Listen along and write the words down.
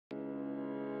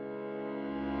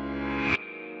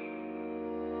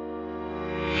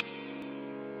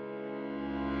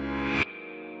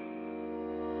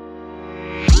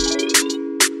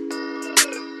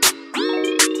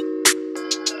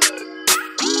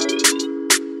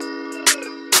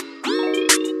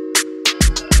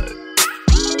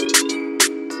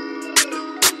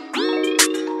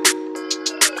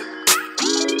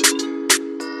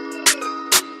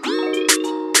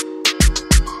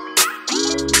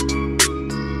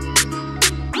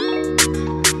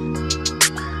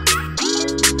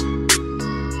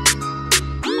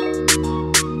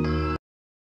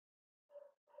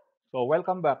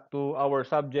welcome back to our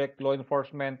subject, law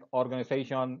enforcement,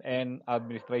 organization, and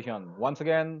administration. Once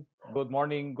again, good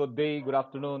morning, good day, good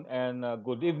afternoon, and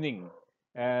good evening.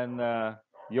 And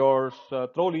yours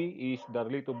truly is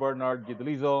Darlito Bernard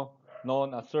Gidelizo,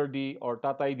 known as Sir D or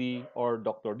Tatay D or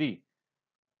Dr. D.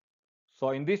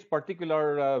 So in this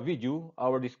particular video,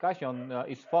 our discussion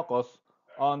is focused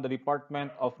on the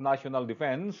Department of National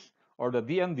Defense or the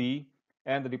DND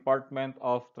and the Department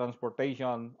of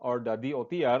Transportation or the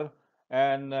DOTr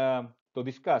and to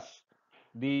discuss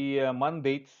the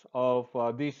mandates of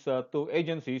these two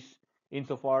agencies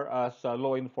insofar as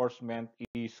law enforcement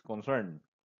is concerned.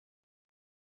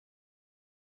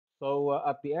 So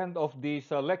at the end of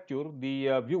this lecture,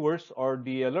 the viewers or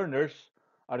the learners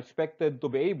are expected to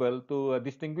be able to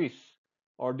distinguish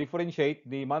or differentiate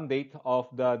the mandate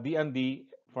of the DND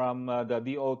from the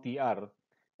DOTr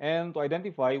and to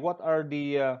identify what are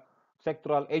the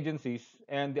sectoral agencies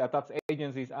and the attached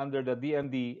agencies under the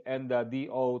DND and the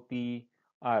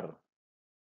DOTr.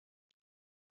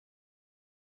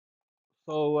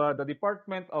 So the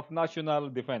Department of National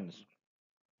Defense.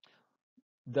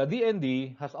 The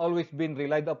DND has always been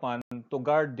relied upon to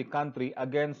guard the country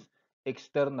against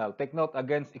external, take note,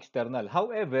 against external.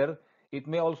 However, it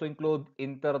may also include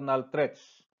internal threats.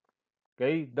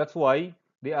 Okay, that's why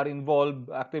they are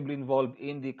actively involved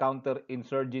in the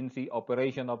counterinsurgency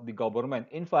operation of the government.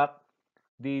 In fact,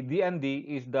 the DND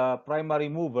is the primary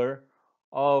mover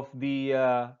of the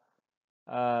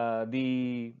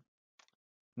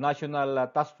National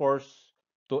Task Force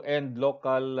to end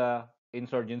local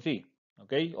insurgency,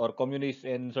 okay, or communist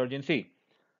insurgency.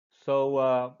 So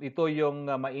ito yung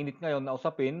mainit ngayon na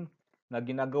usapin na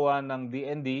ginagawa ng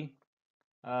DND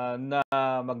na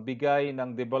magbigay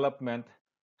ng development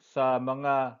sa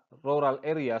mga rural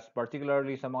areas,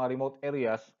 particularly sa mga remote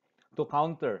areas, to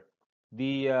counter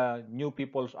the New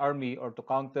People's Army or to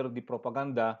counter the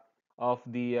propaganda of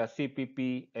the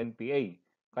CPP-NPA.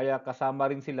 Kaya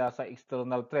kasama rin sila sa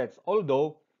external threats.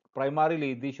 Although,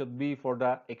 primarily, they should be for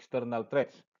the external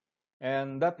threats.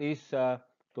 And that is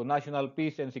to national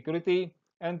peace and security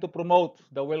and to promote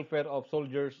the welfare of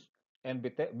soldiers and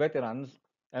veterans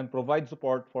and provide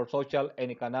support for social and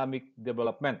economic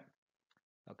development.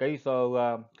 Okay, so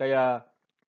kaya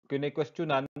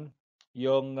kine-questionan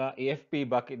yung AFP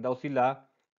bakit daw sila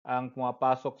ang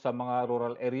pumapasok sa mga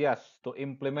rural areas to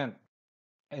implement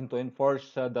and to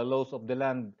enforce the laws of the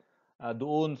land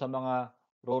doon sa mga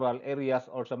rural areas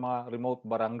or sa mga remote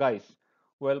barangays.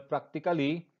 Well,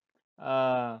 practically,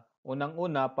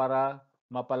 unang-una para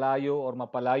mapalayo or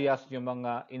mapalayas yung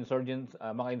mga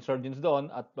insurgents doon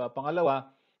at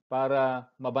pangalawa para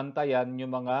mabantayan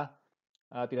yung mga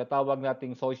tinatawag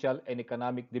nating social and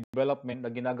economic development na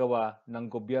ginagawa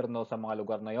ng gobyerno sa mga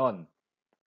lugar na yon.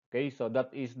 Okay, so that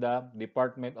is the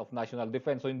Department of National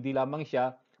Defense. So hindi lamang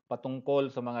siya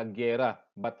patungkol sa mga gyera,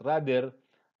 but rather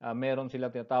meron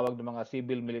silang tinatawag ng mga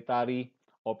civil military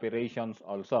operations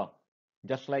also.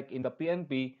 Just like in the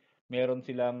PNP, meron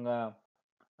silang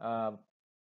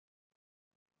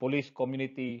police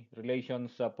community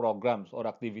relations programs or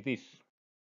activities.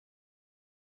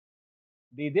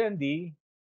 The DND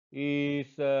is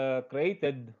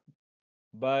created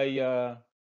by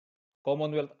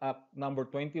Commonwealth Act number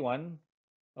 21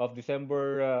 of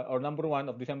December or number 1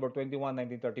 of December 21,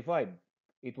 1935.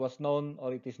 It was known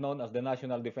or it is known as the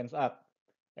National Defense Act,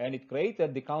 and it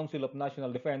created the Council of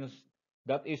National Defense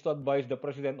that is to advise the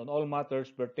President on all matters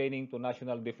pertaining to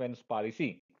national defense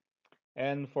policy.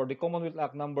 And for the Commonwealth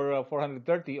Act number 430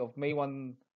 of May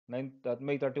 31,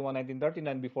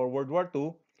 1939, before World War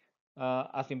II,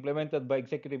 as implemented by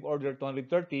Executive Order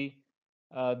 230,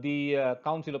 the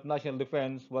Council of National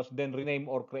Defense was then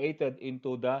renamed or created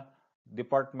into the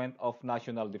Department of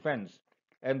National Defense.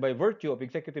 And by virtue of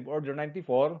Executive Order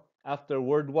 94, after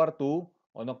World War II,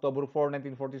 on October 4,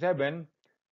 1947,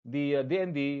 the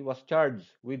DND was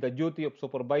charged with the duty of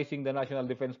supervising the national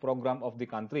defense program of the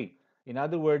country. In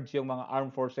other words, yung mga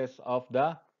armed forces of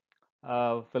the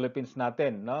Philippines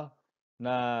natin, no?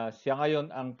 Na siya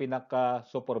ngayon ang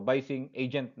pinaka-supervising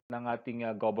agent ng ating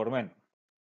government.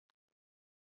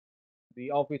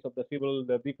 The Office of the Civil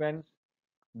Defense,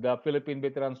 the Philippine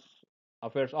Veterans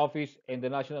Affairs Office, and the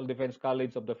National Defense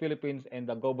College of the Philippines and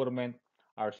the Government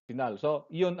Arsenal. So,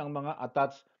 yun ang mga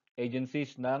attached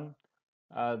agencies ng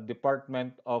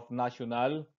Department of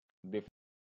National Defense.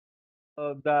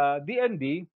 The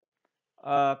DND,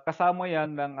 kasama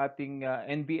yan ng ating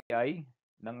NBI,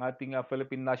 ng ating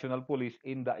Philippine National Police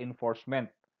in the enforcement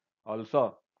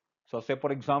also. So say for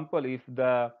example, if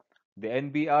the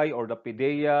NBI or the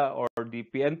PDEA or the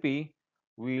PNP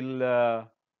will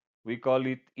we call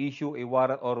it issue a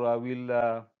warrant or will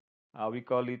we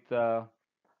call it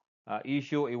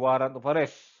issue a warrant of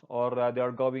arrest, or they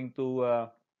are going to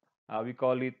we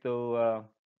call it to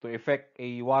effect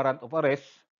a warrant of arrest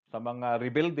sa mga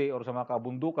rebelde or sa mga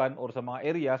kabundukan or sa mga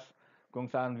areas kung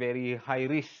saan very high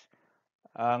risk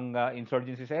ang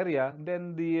insurgencies area,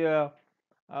 then we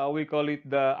call it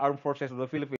the Armed Forces of the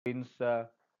Philippines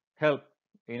help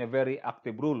in a very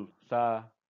active role sa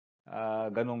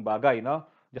ganong bagay, no?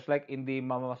 Just like in the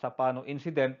Mamasapano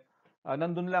incident,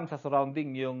 nandun lang sa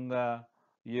surrounding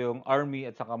yung Army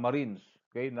at saka Marines.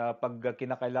 Okay, na pag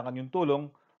kinakailangan yung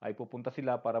tulong, ay pupunta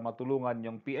sila para matulungan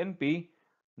yung PNP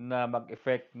na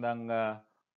mag-effect ng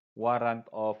warrant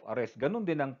of arrest. Ganun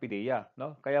din ang PDEA,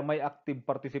 no? Kaya may active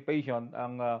participation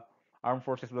ang Armed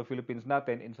Forces of the Philippines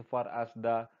natin insofar as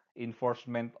the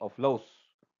enforcement of laws,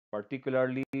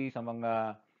 particularly sa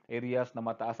mga areas na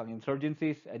mataas ang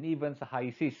insurgencies and even sa high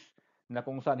seas na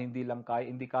kung saan hindi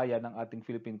kaya ng ating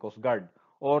Philippine Coast Guard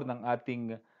or ng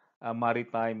ating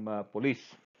maritime police.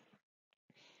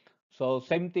 So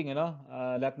same thing,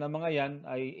 lahat ng mga yan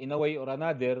ay in a way or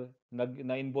another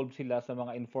na-involve sila sa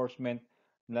mga enforcement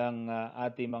ng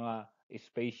ating mga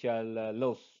special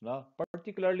laws, no?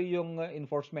 Particularly yung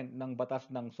enforcement ng batas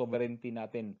ng sovereignty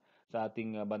natin sa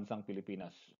ating bansang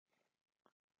Pilipinas.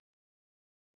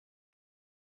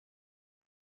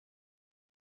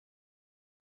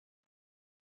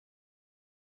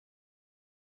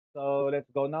 So let's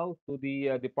go now to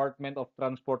the Department of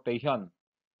Transportation.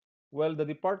 Well, the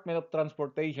Department of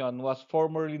Transportation was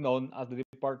formerly known as the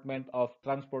Department of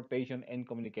Transportation and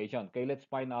Communication. Okay, let's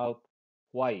find out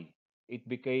why it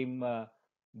became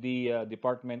the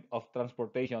Department of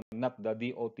Transportation, not the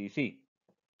DOTC.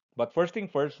 But first thing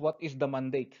first, what is the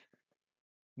mandate?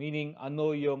 Meaning,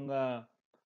 ano yung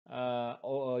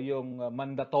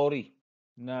mandatory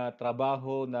na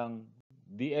trabaho ng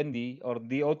DND or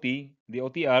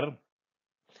DOTr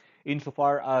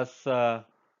insofar as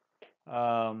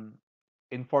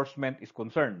enforcement is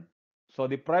concerned. So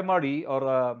the primary or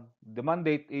the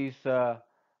mandate is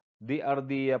they are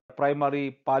the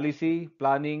primary policy,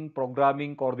 planning,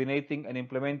 programming, coordinating, and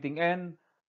implementing and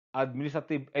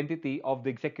administrative entity of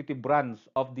the executive branch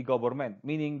of the government,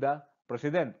 meaning the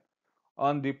president,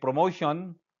 on the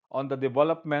promotion, on the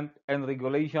development and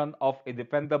regulation of a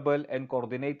dependable and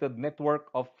coordinated network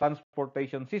of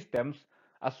transportation systems,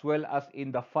 as well as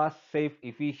in the fast, safe,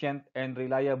 efficient, and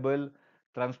reliable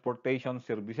transportation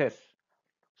services.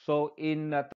 So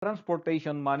in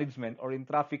transportation management or in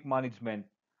traffic management,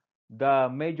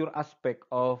 the major aspect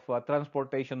of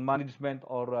transportation management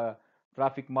or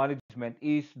traffic management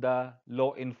is the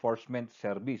law enforcement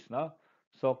service, no?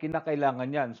 So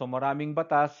kinakailangan 'yan. So maraming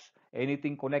batas,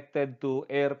 anything connected to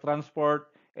air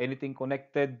transport, anything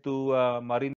connected to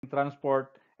marine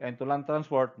transport and to land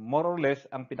transport, more or less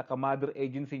ang pinaka-mother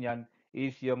agency niyan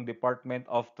is yung Department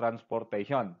of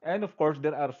Transportation. And of course,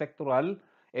 there are sectoral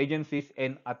agencies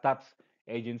and attached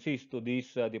agencies to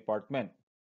this department.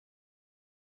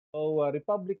 So,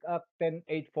 Republic Act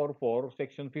 10844,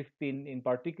 Section 15 in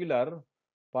particular,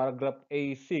 paragraph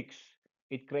A6,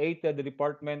 it created the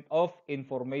Department of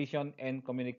Information and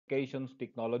Communications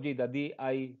Technology, the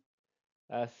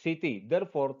city.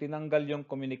 Therefore, tinanggal yung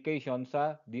communication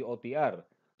sa DOTR.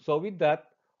 So with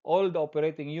that, all the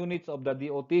operating units of the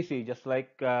DOTC, just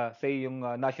like say yung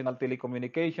National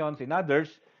Telecommunications and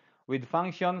others, with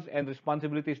functions and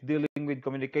responsibilities dealing with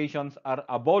communications are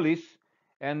abolished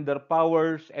and their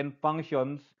powers and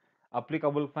functions,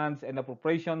 applicable funds and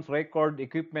appropriations, record,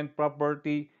 equipment,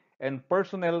 property, and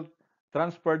personnel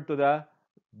transferred to the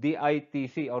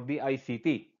DITC or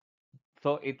DICT.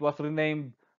 So it was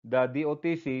renamed the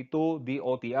DOTC to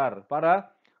DOTR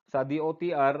para sa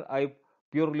DOTR ay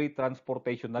purely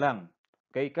transportation na lang.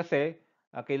 Okay? Kasi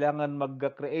kailangan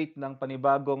mag-create ng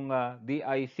panibagong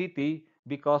DICT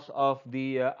because of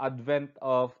the advent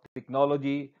of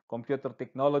technology, computer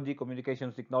technology,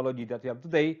 communications technology that we have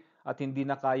today at hindi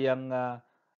na kayang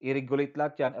i-regulate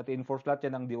lahat yan at enforce lahat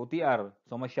yan ng DOTR.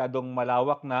 So masyadong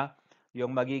malawak na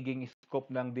yung magiging scope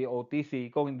ng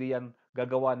DOTC kung hindi yan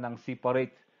gagawa ng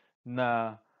separate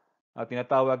na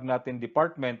tinatawag natin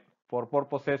department for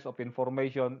purposes of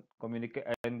information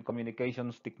and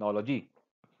communications technology.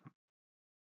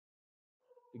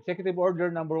 Executive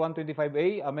Order number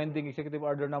 125A, amending Executive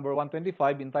Order number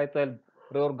 125 entitled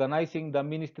Reorganizing the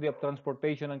Ministry of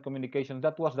Transportation and Communications.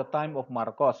 That was the time of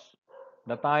Marcos.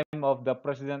 The time of the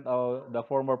the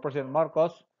former President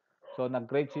Marcos. So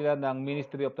nag-create sila ng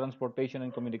Ministry of Transportation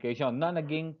and Communication na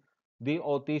naging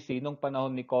DOTC nung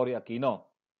panahon ni Cory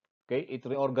Aquino. Okay, it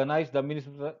reorganized the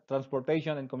Ministry of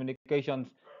Transportation and Communications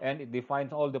and it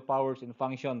defines all the powers and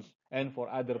functions and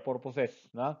for other purposes,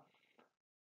 na?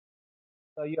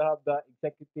 you have the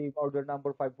Executive Order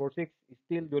number 546,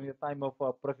 still during the time of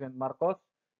President Marcos.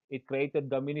 It created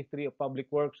the Ministry of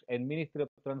Public Works and Ministry of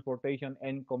Transportation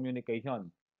and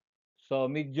Communication.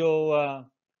 So medyo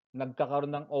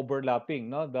nagkakaroon ng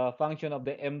overlapping, no? The function of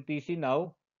the MTC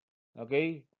now,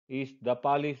 okay, is the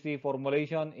policy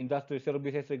formulation, industry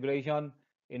services regulation,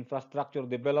 infrastructure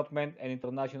development, and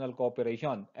international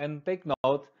cooperation. And take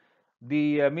note,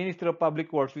 the Ministry of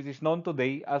Public Works, which is known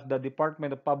today as the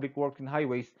Department of Public Works and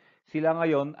Highways, sila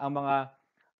ngayon ang mga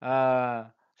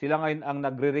sila ngayon ang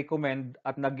nagre-recommend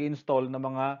at nag-install ng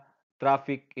mga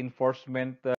traffic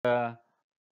enforcement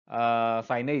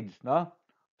signage, no?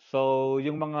 So,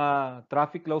 yung mga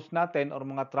traffic laws natin or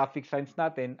mga traffic signs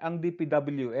natin, ang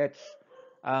DPWH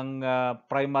ang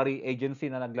primary agency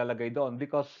na naglalagay doon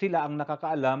because sila ang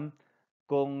nakakaalam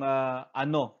kung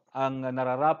ano ang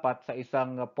nararapat sa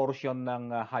isang portion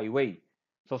ng highway.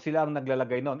 So sila ang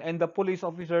naglalagay noon. And the police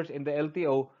officers in the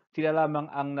LTO, sila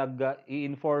lamang ang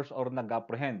nag-i-enforce or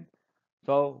nag-apprehend.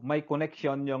 So may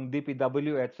connection yung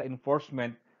DPWH sa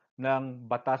enforcement ng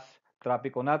batas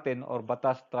trapiko natin or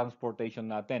batas transportation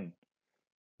natin.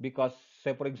 Because,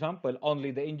 say for example, only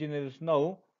the engineers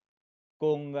know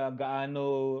kung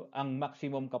gaano ang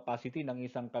maximum capacity ng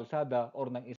isang kalsada or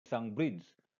ng isang bridge.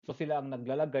 So sila ang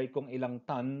naglalagay kung ilang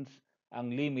tons ang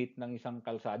limit ng isang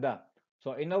kalsada.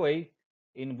 So in a way,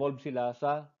 involved sila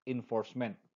sa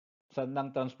enforcement ng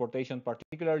transportation,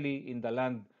 particularly in the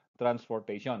land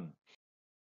transportation.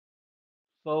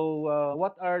 So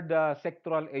what are the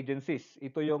sectoral agencies?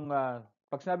 Ito yung,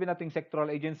 pag sinabi nating sectoral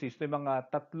agencies, ito yung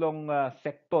mga tatlong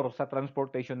sektor sa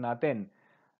transportation natin.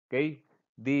 Okay?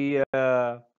 The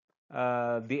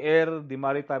air, the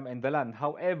maritime, and the land.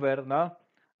 However,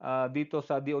 dito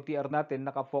sa DOTr natin,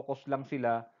 nakafocus lang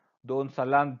sila doon sa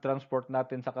land transport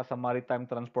natin saka sa maritime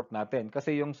transport natin.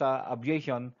 Kasi yung sa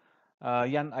aviation,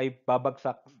 yan ay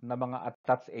babagsak na mga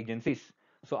attached agencies.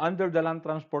 So under the land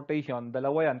transportation,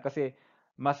 dalawa yan kasi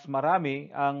mas marami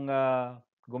ang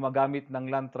gumagamit ng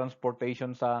land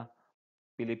transportation sa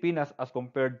Pilipinas as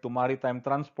compared to maritime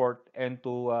transport and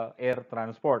to air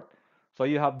transport. So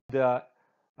you have the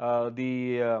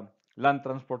Land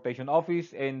Transportation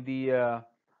Office and the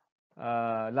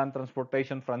Land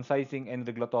Transportation Franchising and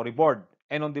Regulatory Board.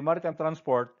 And on the maritime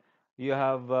transport, you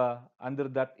have under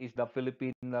that is the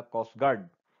Philippine Coast Guard.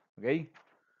 Okay?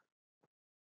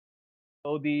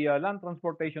 So the Land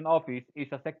Transportation Office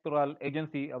is a sectoral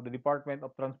agency of the Department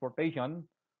of Transportation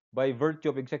by virtue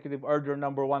of Executive Order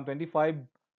number 125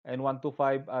 and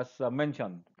 125 as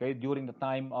mentioned, okay, during the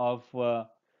time of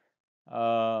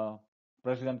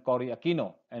President Cory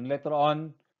Aquino, and later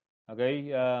on,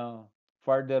 okay,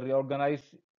 further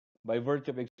reorganized by virtue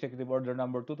of Executive Order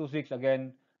number 226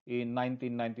 again in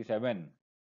 1997.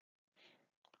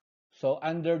 So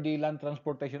under the Land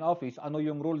Transportation Office, ano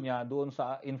yung rule niya doon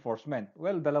sa enforcement?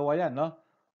 Well, dalawa yan, no?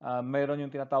 Mayroon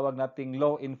yung tinatawag nating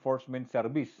Law Enforcement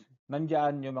Service.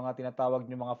 Nandiyan yung mga tinatawag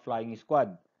yung mga flying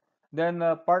squad. Then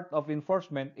part of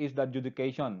enforcement is the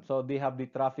adjudication. So they have the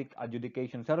Traffic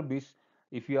Adjudication Service.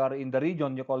 If you are in the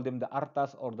region, you call them the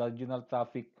ARTAS or the Regional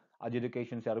Traffic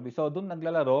Adjudication Service. So doon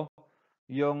naglalaro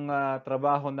yung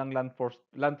trabaho ng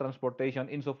land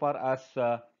transportation insofar as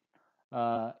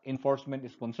enforcement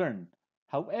is concerned.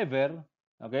 However,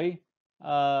 okay,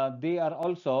 they are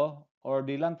also, or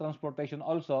the land transportation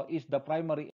also is the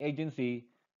primary agency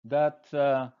that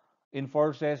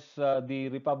enforces the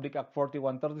Republic Act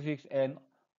 4136 and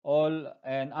all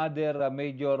and other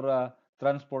major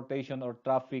transportation or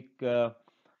traffic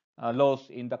laws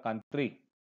in the country.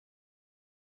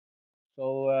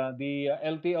 So the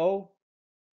LTO,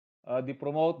 they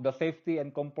promote the safety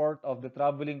and comfort of the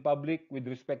traveling public with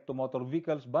respect to motor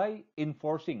vehicles by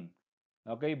enforcing,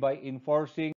 okay, by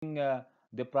enforcing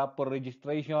the proper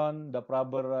registration, the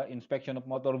proper inspection of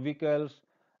motor vehicles,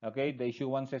 okay, the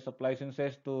issuances of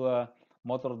licenses to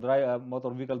motor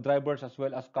vehicle drivers as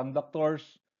well as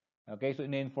conductors, okay, so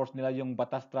in-enforce nila yung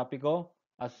batas trapiko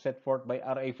as set forth by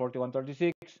RA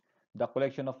 4136, the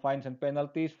collection of fines and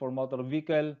penalties for motor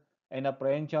vehicle and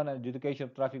apprehension and adjudication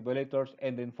of traffic violators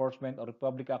and the enforcement of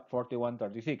Republic Act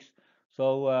 4136.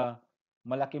 So,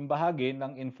 malaking bahagi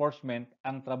ng enforcement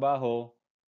ang trabaho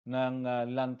ng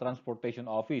Land Transportation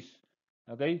Office.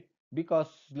 Okay? Because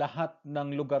lahat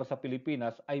ng lugar sa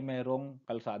Pilipinas ay mayroong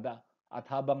kalsada. At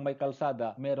habang may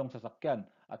kalsada, mayroong sasakyan.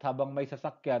 At habang may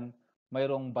sasakyan,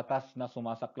 mayroong batas na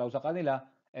sumasaklaw sa kanila,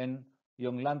 and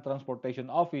yung Land Transportation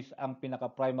Office ang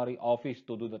pinaka-primary office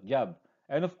to do that job.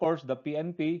 And of course, the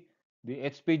PNP, the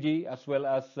HPG, as well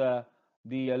as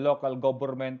the local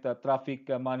government traffic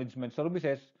management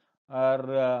services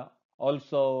are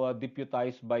also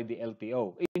deputized by the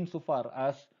LTO insofar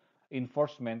as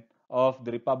enforcement of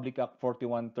the Republic Act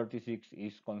 4136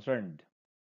 is concerned.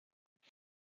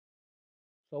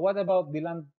 So what about the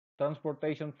Land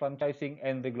Transportation Franchising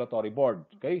and Regulatory Board?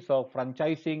 Okay, so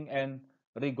franchising and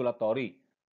regulatory.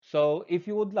 So if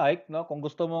you would like, no, kung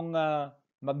gusto mong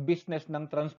mag-business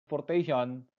ng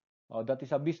transportation, that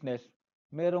is a business,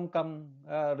 meron kang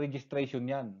registration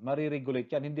yan.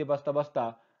 Mariregulate yan. Hindi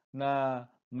basta-basta na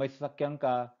may sasakyan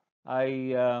ka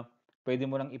ay pwede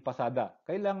mo nang ipasada.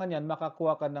 Kailangan yan,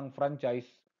 makakuha ka ng franchise,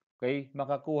 okay?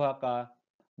 Makakuha ka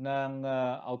ng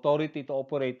authority to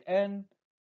operate and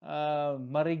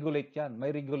ma-regulate yan.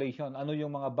 May regulation. Ano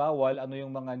yung mga bawal, ano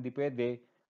yung mga hindi pwede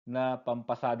na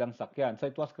pampasadang sakyan. So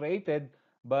it was created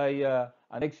by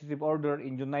an executive order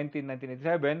in June 19,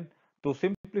 1987 to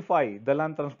simplify the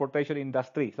land transportation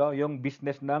industry. So yung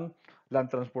business ng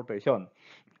land transportation.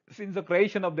 Since the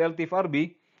creation of the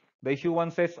LTFRB, the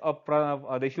issuance of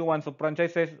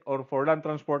franchises or for land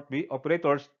transport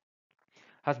operators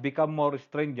has become more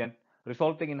stringent,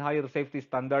 resulting in higher safety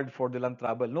standard for the land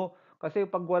travel. No? Kasi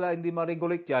pag wala, hindi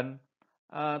ma-regulate yan,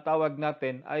 tawag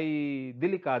natin ay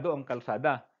delikado ang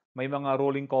kalsada. May mga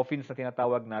rolling coffins na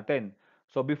tinatawag natin.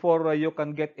 So before you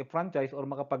can get a franchise or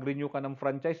makapag-renew ka ng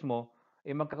franchise mo,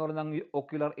 magkakaroon ng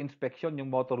ocular inspection yung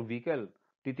motor vehicle.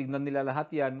 Titignan nila lahat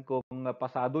yan kung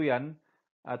pasado yan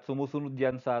at sumusunod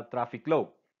yan sa traffic law.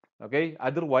 Okay?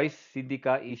 Otherwise, hindi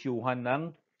ka issuehan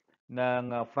ng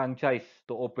franchise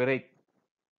to operate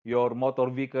your motor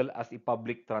vehicle as a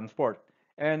public transport.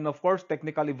 And of course,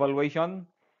 technical evaluation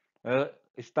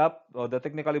the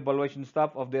technical evaluation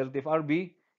staff of the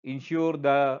LTFRB ensure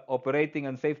the operating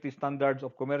and safety standards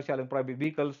of commercial and private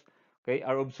vehicles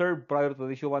are observed prior to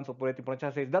the issuance of operating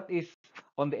franchises. That is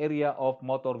on the area of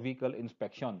motor vehicle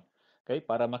inspection. Okay,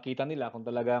 para makita nila kung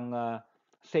talagang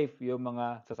safe yung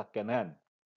mga sasakyan na yan.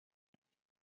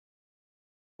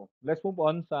 Let's move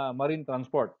on sa marine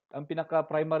transport. Ang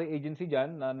pinaka-primary agency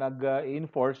dyan na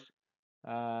nag-enforce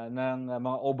ng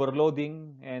mga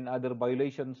overloading and other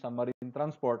violations sa marine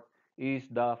transport is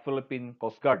the Philippine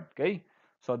Coast Guard. Okay?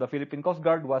 So the Philippine Coast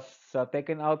Guard was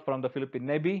taken out from the Philippine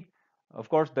Navy. Of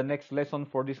course, the next lesson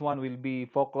for this one will be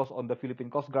focused on the Philippine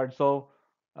Coast Guard. So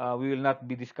we will not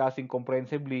be discussing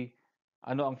comprehensively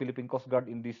ano ang Philippine Coast Guard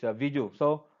in this video.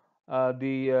 So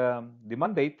the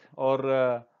mandate or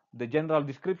the general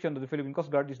description of the Philippine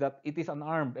Coast Guard is that it is an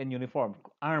armed and uniformed.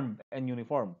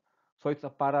 So it's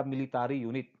a paramilitary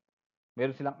unit.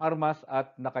 Meron silang armas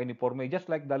at naka-uniforme, just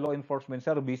like the law enforcement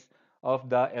service of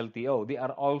the LTO. They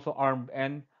are also armed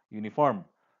and uniformed.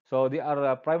 So they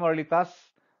are primarily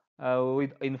tasked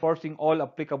with enforcing all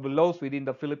applicable laws within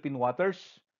the Philippine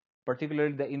waters,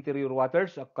 particularly the interior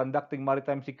waters, conducting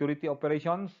maritime security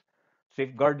operations,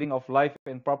 safeguarding of life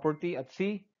and property at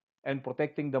sea, and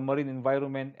protecting the marine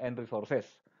environment and resources.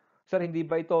 Sir, hindi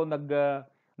ba ito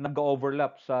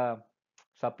nag-overlap sa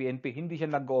PNP? Hindi siya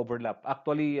nag-overlap.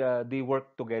 Actually, they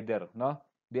work together, no?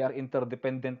 They are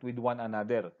interdependent with one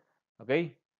another.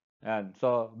 Okay? Yan.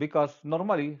 So, because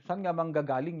normally, saan nga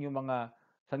manggagaling yung mga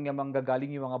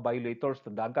violators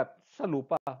sa dagat? Sa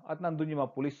lupa. At nandun yung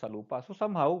mga pulis sa lupa. So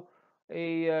somehow,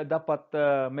 dapat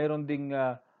meron ding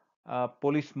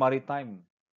police maritime,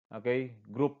 okay,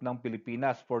 group ng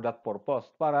Pilipinas for that purpose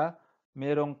para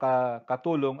merong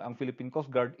katulong ang Philippine Coast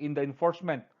Guard in the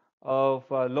enforcement of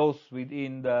laws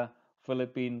within the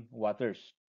Philippine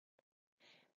waters.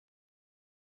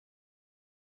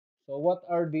 So what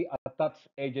are the attached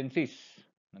agencies?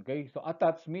 Okay, so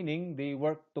attached meaning they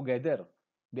work together.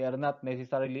 They are not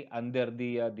necessarily under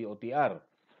the DOTr.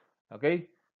 Okay,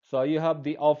 so you have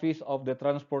the Office of the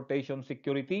Transportation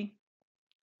Security,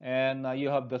 and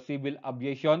you have the Civil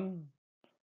Aviation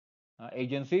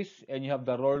agencies, and you have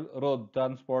the road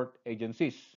transport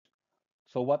agencies.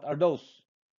 So what are those?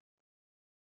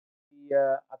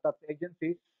 The attached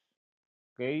agencies,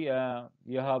 okay,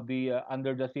 you have the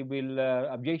under the Civil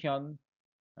Aviation,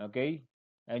 okay,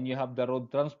 and you have the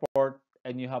road transport,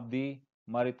 and you have the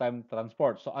maritime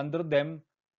transport. So under them,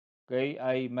 okay,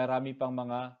 ay marami pang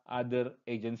mga other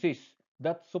agencies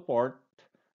that support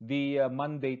the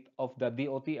mandate of the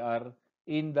DOTR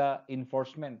in the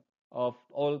enforcement of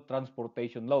all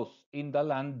transportation laws in the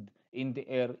land, in the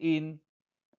air,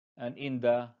 and in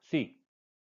the sea.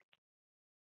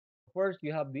 First,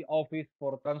 you have the Office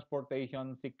for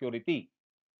Transportation Security.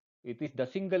 It is the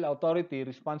single authority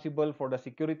responsible for the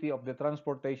security of the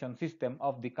transportation system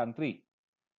of the country.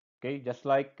 Okay, just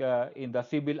like in the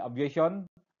civil aviation,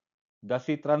 the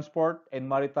sea transport and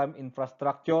maritime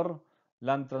infrastructure,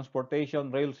 land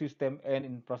transportation, rail system, and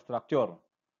infrastructure.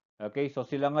 Okay, so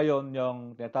sila ngayon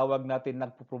yung tinatawag natin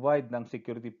nagpo-provide ng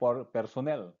security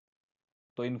personnel.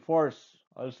 to enforce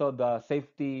also the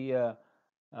safety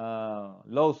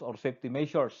laws or safety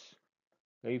measures,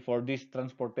 okay, for these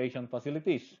transportation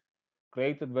facilities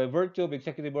created by virtue of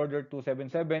Executive Order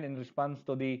 277 in response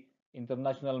to the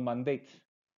international mandates,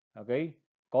 okay,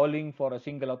 calling for a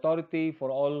single authority for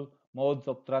all modes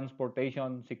of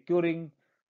transportation, securing,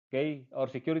 okay, or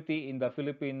security in the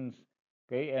Philippines,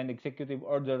 okay, and Executive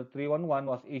Order 311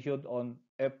 was issued on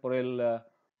April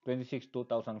 26,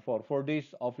 2004 for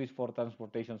this Office for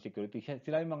Transportation Security.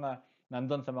 Sila yung mga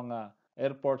nandun sa mga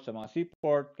airport, sa mga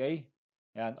seaport, okay,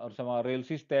 yan, or sa mga rail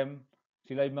system,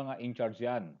 sila yung mga in charge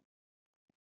yan.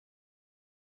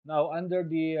 Now, under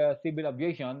the civil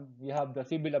aviation, we have the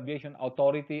Civil Aviation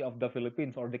Authority of the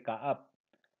Philippines, or the CAAP.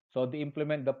 So they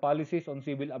implement the policies on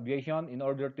civil aviation in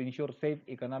order to ensure safe,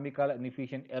 economical, and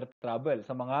efficient air travel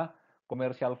sa mga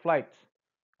commercial flights.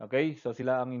 Okay? So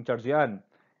sila ang in charge yan.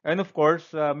 And of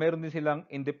course, meron din silang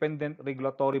independent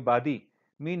regulatory body,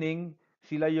 meaning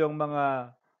sila yung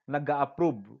mga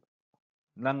nag-a-approve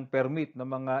ng permit ng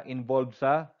mga involved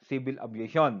sa civil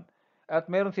aviation. At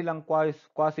meron silang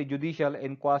quasi-judicial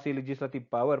and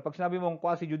quasi-legislative power. Pag sinabi mong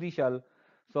quasi-judicial,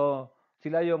 so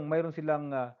sila yung mayroon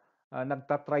silang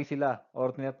nagtatry sila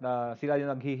or sila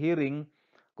yung naghi-hearing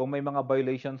kung may mga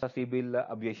violation sa civil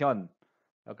aviation.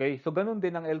 Okay? So ganun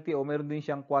din ang LTO, meron din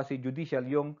siyang quasi-judicial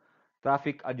yung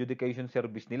traffic adjudication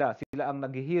service nila. Sila ang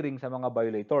naghi-hearing sa mga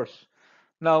violators.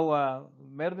 Now,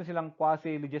 meron din silang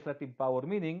quasi-legislative power,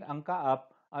 meaning ang CAAP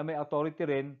ay may authority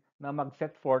rin na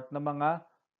mag-set forth ng mga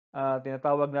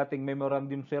tinatawag nating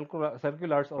memorandum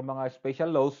circulars or mga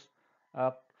special laws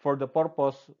for the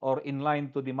purpose or in line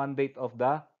to the mandate of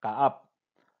the CAAP.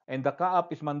 And the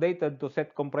CAAP is mandated to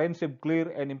set comprehensive, clear,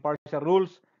 and impartial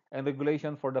rules and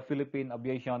regulation for the Philippine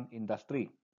aviation industry.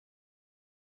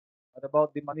 What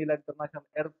about the Manila International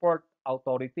Airport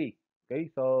Authority? Okay,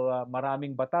 so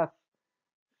maraming batas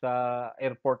sa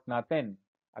airport natin.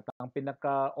 At ang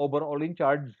pinaka-overall in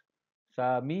charge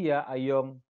sa MIA ay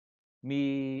yung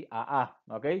MIAA.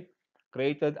 Okay?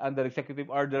 Created under Executive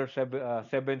Order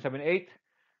 778.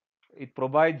 It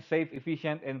provides safe,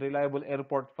 efficient, and reliable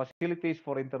airport facilities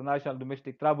for international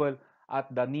domestic travel at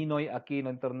the Ninoy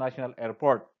Aquino International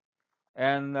Airport.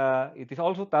 And it is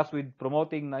also tasked with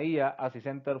promoting NAIA as a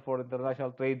center for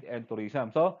international trade and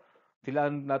tourism. So,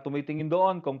 sila na tumitingin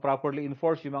doon kung properly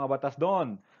enforced yung mga batas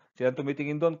doon. Sila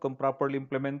tumitingin doon kung properly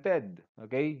implemented.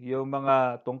 Okay? Yung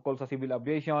mga tungkol sa civil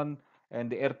aviation and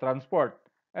the air transport.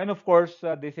 And of course,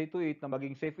 they say to it na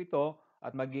maging safe ito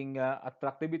at maging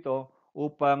attractive ito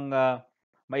upang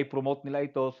mai-promote nila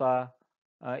ito sa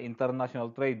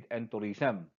international trade and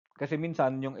tourism. Kasi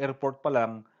minsan, yung airport pa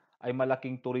lang, ay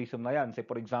malaking tourism na yan. Say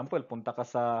for example, punta ka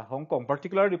sa Hong Kong,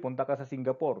 particularly punta ka sa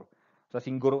Singapore. Sa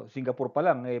Singapore pa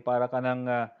lang, para ka ng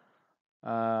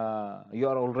you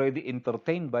are already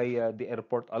entertained by the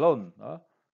airport alone. No?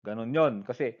 Ganon yon.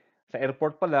 Kasi sa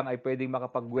airport pa lang ay pwedeng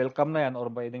makapag-welcome na yan or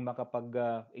pwedeng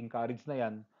makapag-encourage na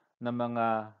yan ng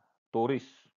mga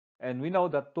tourists. And we know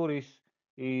that tourists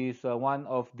is one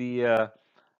of the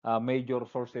major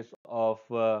sources of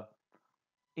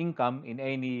income in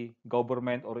any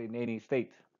government or in any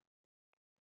state.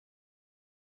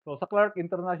 So sa Clark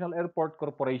International Airport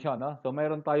Corporation, so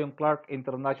mayroon tayong Clark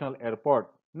International Airport.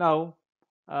 Now,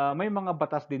 may mga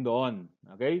batas din doon.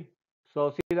 Okay?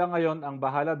 So sila ngayon ang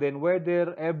bahala din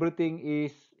whether everything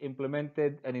is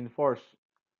implemented and enforced,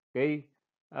 okay,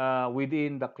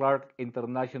 within the Clark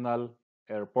International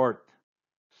Airport.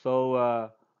 So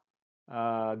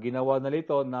ginawa na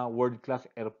nito na world-class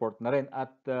airport na rin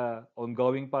at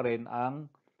ongoing pa rin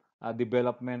ang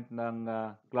development ng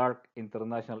Clark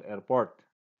International Airport.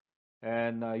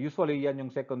 And usually yan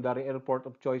yung secondary airport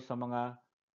of choice sa mga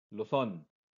Luzon.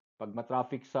 Pag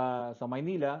matraffic sa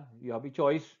Maynila, you have a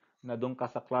choice na doon ka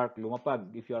sa Clark lumapag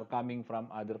if you are coming from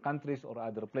other countries or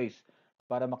other place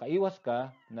para makaiwas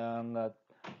ka ng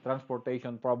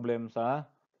transportation problem sa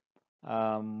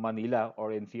Manila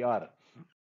or NCR.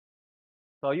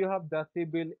 So you have the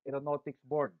Civil Aeronautics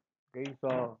Board. Okay,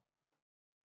 so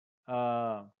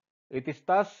it is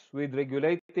tasked with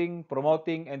regulating,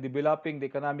 promoting, and developing the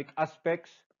economic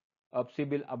aspects of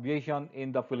civil aviation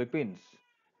in the Philippines.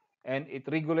 And it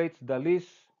regulates the lease,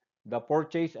 the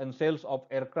purchase, and sales of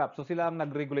aircraft. So sila ang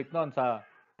nag-regulate noon sa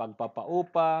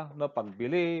pagpapaupa, no,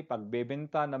 pagbili,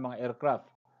 pagbebenta ng mga aircraft.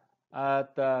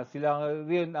 At sila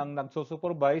rin ang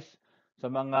nagsusupervise sa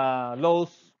mga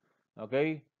laws,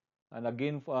 okay,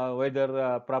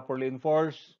 whether properly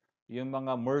enforced, yung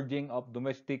mga merging of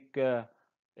domestic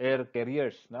air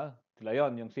carriers, na sila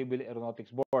yon, yung Civil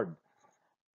Aeronautics Board.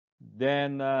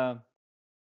 Then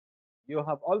you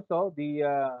have also the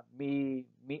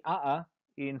MIAA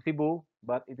in Cebu,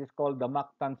 but it is called the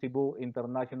Mactan Cebu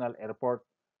International Airport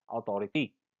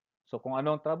Authority. So kung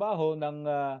anong trabaho ng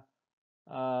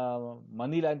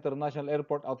Manila International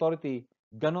Airport Authority,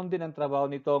 ganon din ang trabaho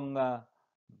nitong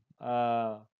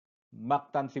uh,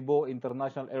 Mactan Cebu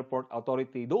International Airport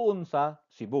Authority doon sa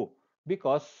Cebu.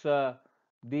 Because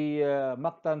the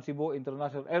Mactan Cebu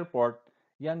International Airport,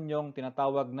 yan yung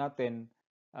tinatawag natin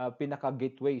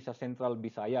pinaka-gateway sa Central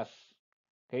Visayas.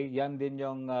 Okay, yan din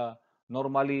yung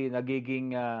normally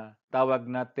nagiging tawag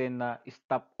natin na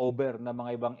stopover ng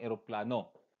mga ibang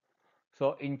eroplano.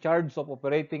 So, in charge of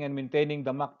operating and maintaining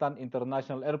the Mactan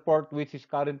International Airport, which is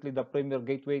currently the premier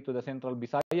gateway to the Central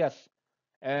Visayas,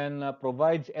 and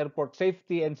provides airport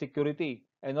safety and security,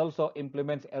 and also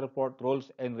implements airport rules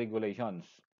and regulations.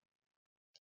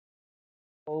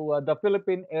 So, the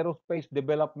Philippine Aerospace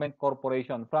Development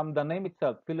Corporation, from the name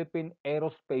itself, Philippine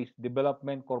Aerospace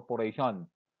Development Corporation.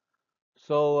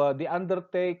 So, they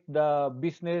undertake the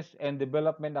business and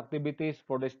development activities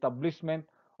for the establishment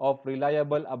of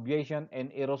reliable aviation and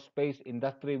aerospace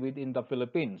industry within the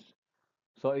Philippines.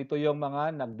 So, ito yung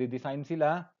mga nagde-design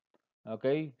sila,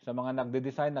 okay? Sa mga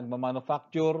nagde-design,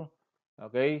 nagma-manufacture,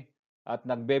 okay? At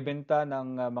nagbebenta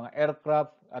ng mga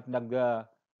aircraft at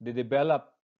nagde-develop,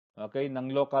 okay,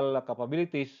 ng local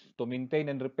capabilities to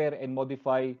maintain and repair and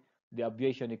modify the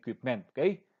aviation equipment,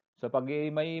 okay? So pag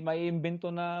may imbento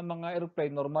na mga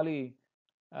airplane, normally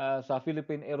sa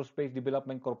Philippine Aerospace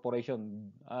Development Corporation,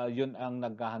 yun ang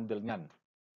nag-handle niyan.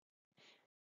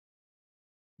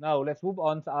 Now, let's move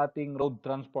on sa ating road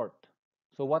transport.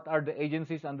 So what are the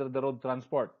agencies under the road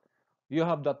transport? You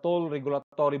have the Toll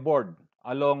Regulatory Board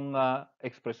along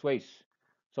expressways.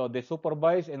 So they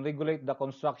supervise and regulate the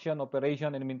construction,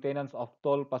 operation, and maintenance of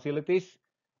toll facilities,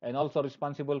 and also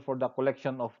responsible for the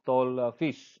collection of toll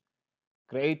fees.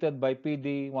 Created by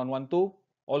PD 112,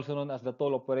 also known as the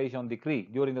Toll Operation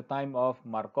Decree, during the time of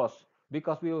Marcos.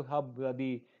 Because we have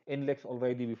the NLEX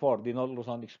already before, the North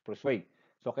Luzon Expressway.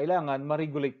 So kailangan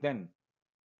ma-regulate din.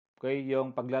 Okay,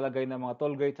 yung paglalagay ng mga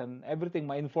toll gates and everything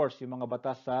ma-enforce yung mga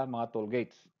batas sa mga toll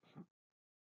gates.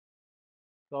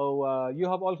 So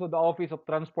you have also the Office of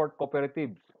Transport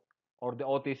Cooperatives, or the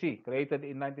OTC, created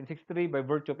in 1963 by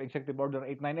virtue of Executive Order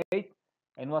 898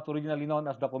 and was originally known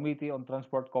as the Committee on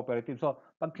Transport Cooperatives. So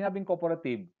pag sinabing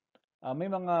cooperative, may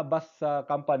mga bus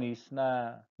companies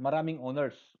na maraming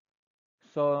owners.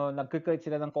 So nagkikreate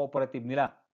sila ng cooperative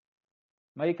nila.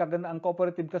 May kagandaan ang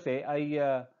cooperative kasi ay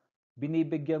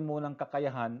binibigyan mo ng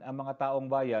kakayahan ang mga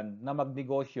taong bayan na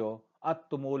magnegosyo at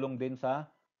tumulong din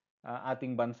sa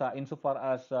ating bansa insofar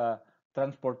as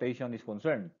transportation is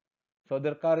concerned. So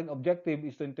their current objective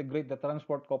is to integrate the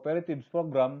transport cooperatives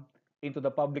program into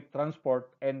the public transport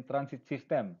and transit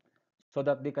system so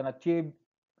that they can achieve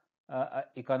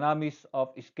economies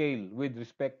of scale with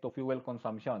respect to fuel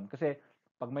consumption. Kasi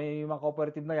pag may mga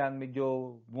cooperative na yan,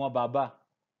 medyo bumababa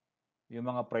yung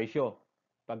mga presyo.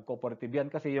 Pag cooperative yan,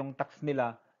 kasi yung tax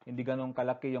nila, hindi ganun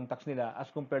kalaki yung tax nila as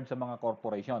compared sa mga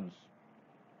corporations.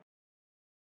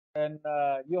 And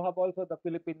you have also the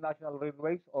Philippine National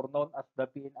Railways, or known as the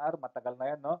DNR, matagal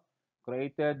na yan, no?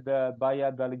 Created via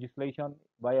legislation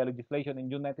in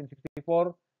June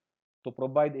 1964 to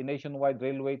provide a nationwide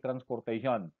railway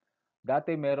transportation.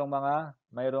 Dati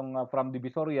mayroong from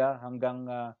Divisoria hanggang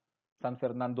San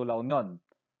Fernando, La Union.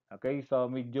 Okay, so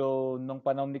medyo nung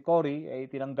panahon ni Cory ay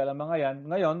tinanggal ang mga yan.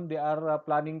 Ngayon, they are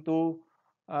planning to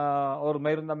or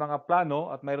mayroon na mga plano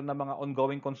at mayroon na mga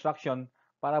ongoing construction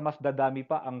para mas dadami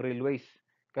pa ang railways.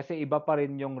 Kasi iba pa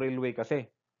rin yung railway kasi.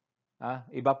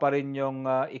 Iba pa rin yung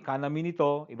economy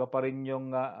nito, iba pa rin yung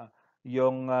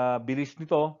bilis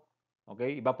nito.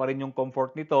 Okay, iba pa rin yung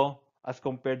comfort nito as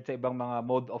compared sa ibang mga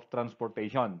mode of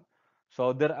transportation.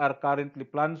 So there are currently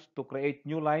plans to create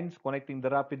new lines connecting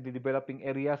the rapidly developing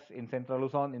areas in Central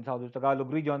Luzon and Southern Tagalog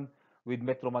region with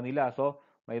Metro Manila. So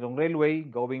mayroong railway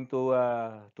going to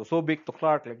Subic, to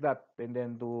Clark, like that, and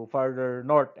then to farther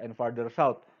north and farther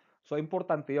south. So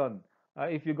importante 'yon.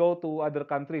 If you go to other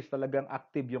countries, talagang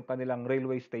active yung kanilang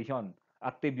railway station,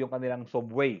 active yung kanilang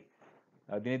subway.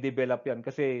 Dinidevelop yan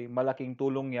kasi malaking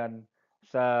tulong yan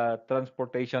sa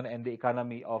transportation and the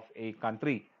economy of a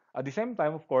country. At the same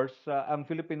time, of course, ang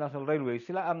Philippine National Railways,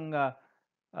 sila ang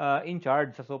in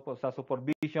charge sa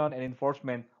supervision and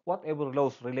enforcement whatever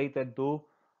laws related to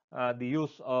the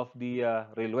use of the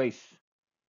railways.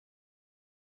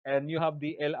 And you have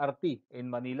the LRT in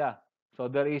Manila.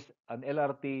 So there is an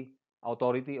LRT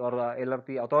authority, or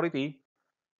LRT authority,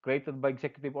 created by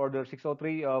Executive Order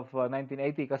 603 of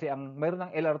 1980, kasi ang mayroon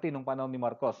ng LRT nung panahon ni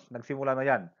Marcos. Nagsimula na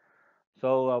yan.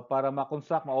 So para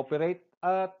ma-construct, ma-operate,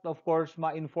 at of course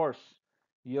ma-enforce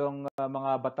yung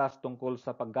mga batas tungkol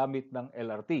sa paggamit ng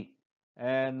LRT.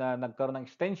 And nagkaroon ng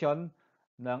extension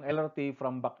ng LRT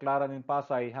from Baclaran in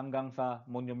Pasay hanggang sa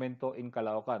Monumento in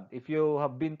Caloocan. If you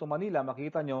have been to Manila,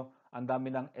 makita nyo ang dami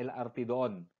ng LRT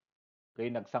doon. Okay,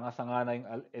 nagsanga-sanga na yung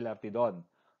LRT doon.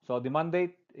 So the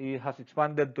mandate has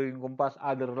expanded to encompass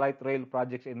other light rail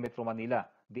projects in Metro Manila.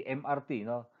 The MRT,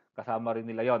 no? Kasama rin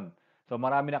nila yon. So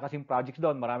marami na kasing projects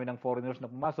doon, marami ng foreigners na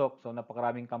pumasok, so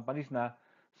napakaraming companies na.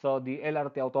 So the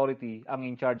LRT Authority ang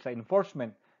in charge sa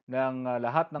enforcement ng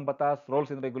lahat ng batas,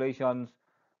 rules and regulations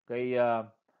kay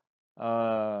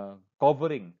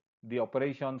covering the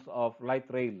operations of light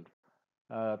rail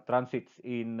transits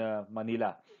in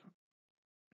Manila.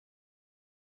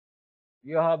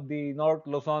 You have the North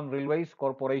Luzon Railways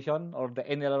Corporation or the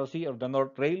NLRC or the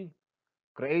North Rail,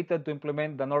 created to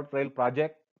implement the North Rail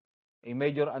project, a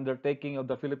major undertaking of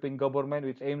the Philippine government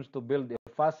which aims to build a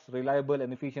fast, reliable,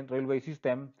 and efficient railway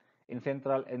system in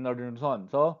Central and Northern Luzon.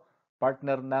 So,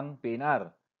 partner ng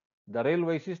PNR. The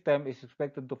railway system is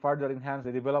expected to further enhance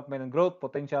the development and growth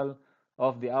potential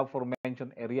of the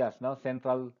aforementioned areas, no?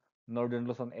 Central, Northern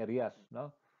Luzon areas, no?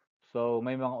 So,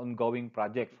 may mga ongoing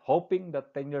projects. Hoping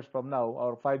that 10 years from now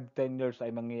or 5-10 years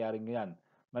ay mangyayaring yan.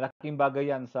 Malaking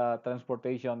bagay yan sa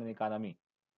transportation and economy.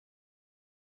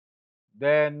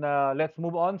 Then, let's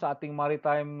move on sa ating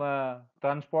maritime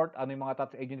transport. Ano yung mga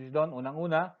touch agencies doon?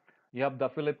 Unang-una, you have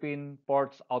the Philippine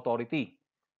Ports Authority,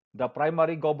 the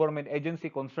primary government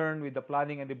agency concerned with the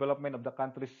planning and development of the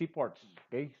country's seaports.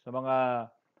 Okay? Sa mga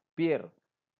pier.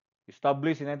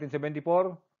 Established in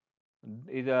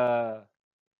 1974, it, uh,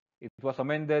 it was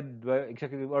amended by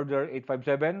Executive Order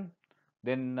 857.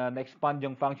 Then, na-expand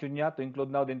yung function niya to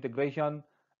include now the integration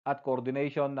at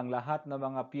coordination ng lahat ng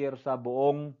mga pier sa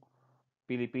buong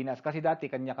Pilipinas. Kasi dati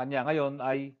kanya-kanya. Ngayon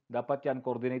ay dapat yan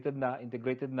coordinated na,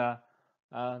 integrated na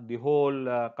the whole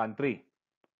country.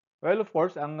 Well, of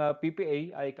course, ang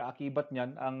PPA ay kaakibat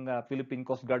niyan ang Philippine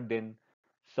Coast Guard din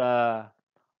sa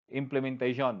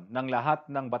implementation ng lahat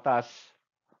ng batas,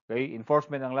 okay,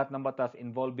 enforcement ng lahat ng batas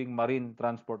involving marine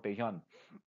transportation.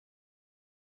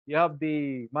 You have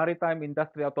the Maritime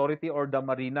Industry Authority or the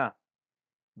Marina.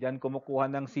 Diyan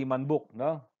kumukuha ng Seaman Book,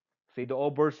 no? So, they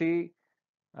oversee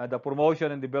the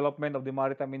promotion and development of the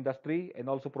maritime industry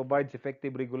and also provides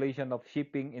effective regulation of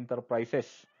shipping enterprises.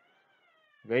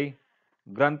 Okay?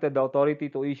 Granted the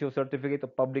authority to issue certificate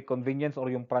of public convenience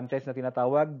or yung franchise na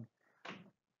tinatawag,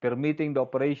 permitting the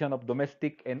operation of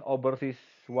domestic and overseas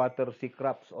water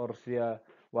seacrafts or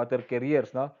water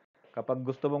carriers, no? Kapag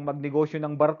gusto mong magnegosyo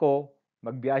ng barko,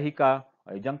 magbiyahe ka,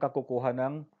 ay diyan ka kukuha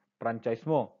ng franchise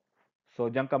mo. So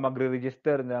diyan ka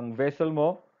magre-register ng vessel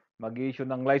mo, mag-issue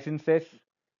ng licenses,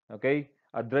 okay?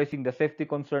 Addressing the safety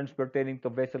concerns pertaining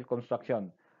to vessel construction.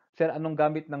 Sir, anong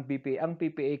gamit ng PPA? Ang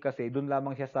PPA kasi doon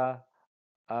lamang siya sa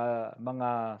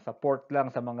mga sa port lang,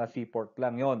 sa mga seaport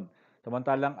lang 'yon.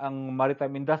 Samantalang ang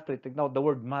maritime industry, take note the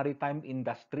word maritime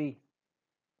industry.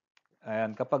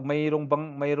 Ayan, kapag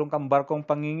mayroong kang barkong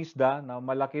pangingisda na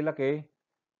malaki-laki,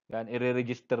 yan,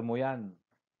 i-register mo yan.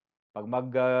 Pag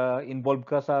mag-involve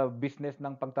ka sa business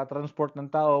ng pagtatransport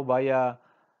ng tao via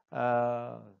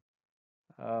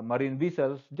marine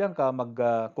vessels, diyan ka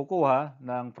magkukuha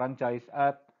ng franchise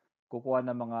at kukuha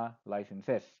ng mga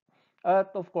licenses.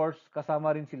 At of course, kasama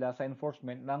rin sila sa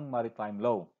enforcement ng maritime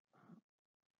law.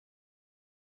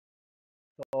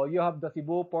 So you have the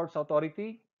Cebu Ports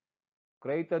Authority,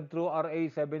 created through RA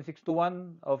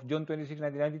 7621 of June 26,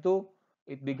 1992.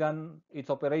 It began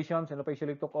its operations and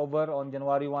officially took over on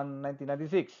January 1,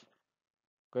 1996.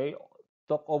 Okay,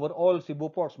 took over all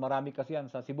Cebu ports. Marami kasi yan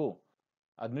sa Cebu.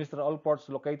 Administer all ports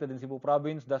located in Cebu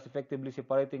Province, thus effectively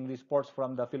separating these ports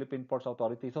from the Philippine Ports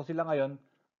Authority. So sila ngayon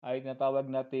ay natawag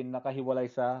natin nakahiwalay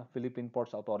sa Philippine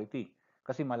Ports Authority.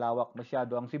 Kasi malawak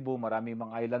masyado ang Cebu, maraming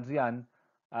mga islands yan.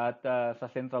 At sa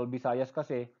Central Visayas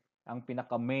kasi, ang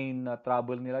pinaka-main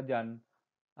travel nila dyan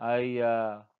ay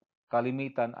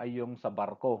kalimitan ay yung sa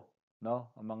barko. No?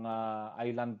 Ang mga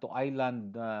island to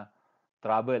island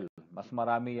travel. Mas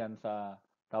marami yan sa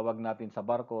tawag natin sa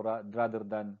barko rather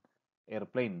than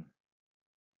airplane.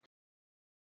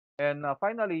 And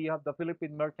finally, you have the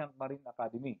Philippine Merchant Marine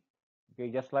Academy. Okay,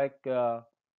 just like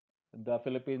the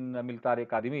Philippine Military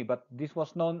Academy, but this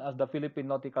was known as the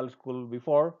Philippine Nautical School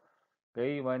before,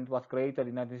 okay, when it was created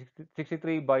in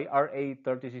 1963 by RA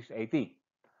 3680.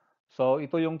 So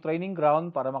ito yung training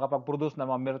ground para makapag-produce ng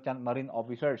mga merchant marine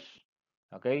officers,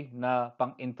 okay, na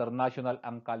pang-international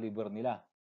ang caliber nila.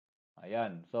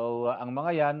 Ayan. So, ang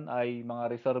mga yan ay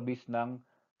mga reservists ng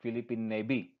Philippine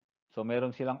Navy. So,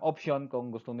 meron silang option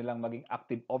kung gusto nilang maging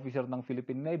active officer ng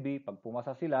Philippine Navy. Pag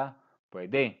pumasa sila,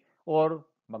 pwede. Or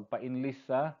magpa-enlist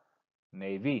sa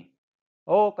Navy.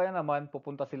 O kaya naman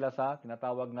pupunta sila sa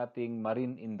tinatawag nating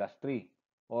marine industry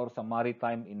or sa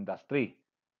maritime industry.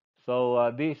 So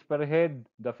they spearhead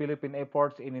the Philippine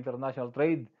efforts in international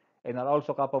trade and are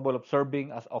also capable of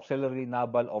serving as auxiliary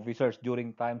naval officers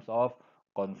during times of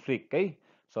conflict. Okay?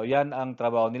 So yan ang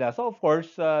trabaho nila. So of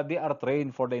course, they are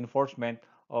trained for the enforcement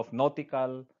of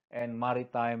nautical and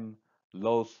maritime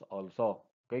laws also.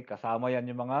 Okay? Kasama yan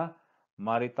yung mga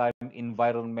maritime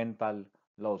environmental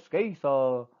laws. Okay?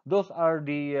 So those are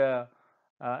the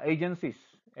agencies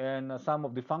and some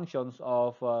of the functions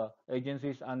of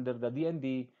agencies under the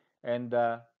DND and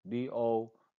the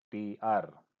DOTr.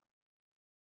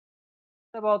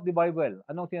 About the Bible,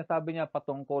 anong sinasabi niya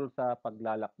patungkol sa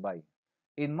paglalakbay?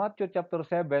 In Matthew chapter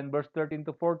 7 verse 13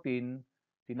 to 14,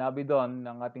 sinabi doon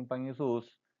ng ating Panginoon Jesus,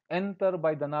 enter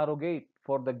by the narrow gate,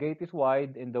 for the gate is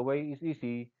wide and the way is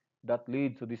easy that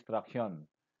leads to destruction.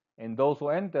 And those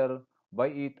who enter by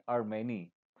it are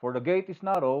many. For the gate is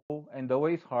narrow and the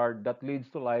way is hard that leads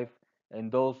to life,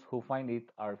 and those who find it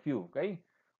are few. Okay?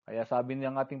 Kaya sabi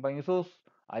ng ating Panginoon Jesus,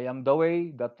 I am the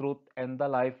way, the truth, and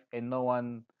the life, and no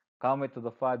one cometh to the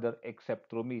Father except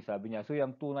through me. Sabi niya, so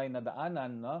yung tunay na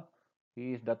daanan, no?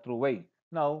 He is the true way.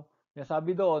 Now,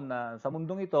 sinasabi doon na sa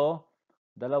mundong ito,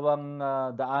 dalawang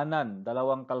daanan,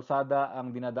 dalawang kalsada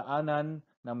ang dinadaanan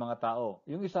ng mga tao.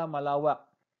 Yung isa malawak,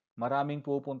 maraming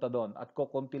pupunta doon at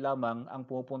kokonti lamang ang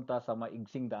pupunta sa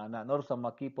maigsing daanan or sa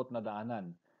makipot na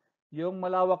daanan. Yung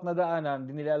malawak na daanan,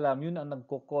 di nila alam, yun ang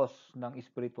nagkukos ng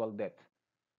spiritual death.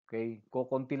 Okay?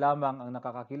 Kokonti lamang ang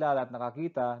nakakakilala at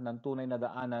nakakita ng tunay na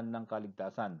daanan ng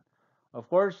kaligtasan.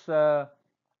 Of course,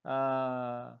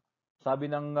 sabi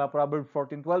ng Proverbs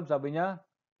 14:12, sabi niya,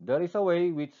 there is a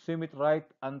way which seemeth right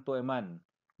unto a man,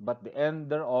 but the end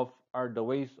thereof are the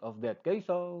ways of death. Okay,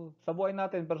 so sa buhay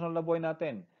natin, personal na buhay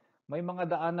natin, may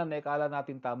mga daanan na ikala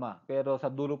natin tama, pero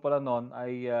sa dulo pala noon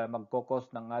ay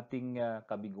magkokos ng ating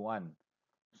kabiguan.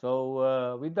 So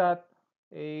with that,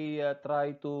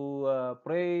 try to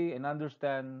pray and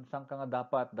understand saan ka nga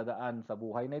dapat dadaan sa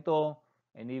buhay na ito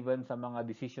and even sa mga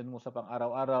decision mo sa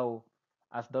pang-araw-araw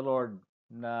as the Lord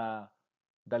na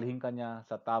dalhin ka niya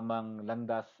sa tamang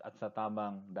landas at sa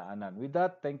tamang daanan. With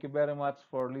that, thank you very much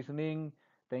for listening.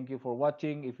 Thank you for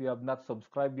watching. If you have not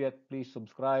subscribed yet, please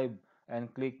subscribe and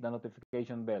click the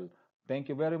notification bell. Thank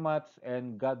you very much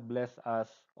and God bless us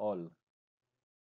all.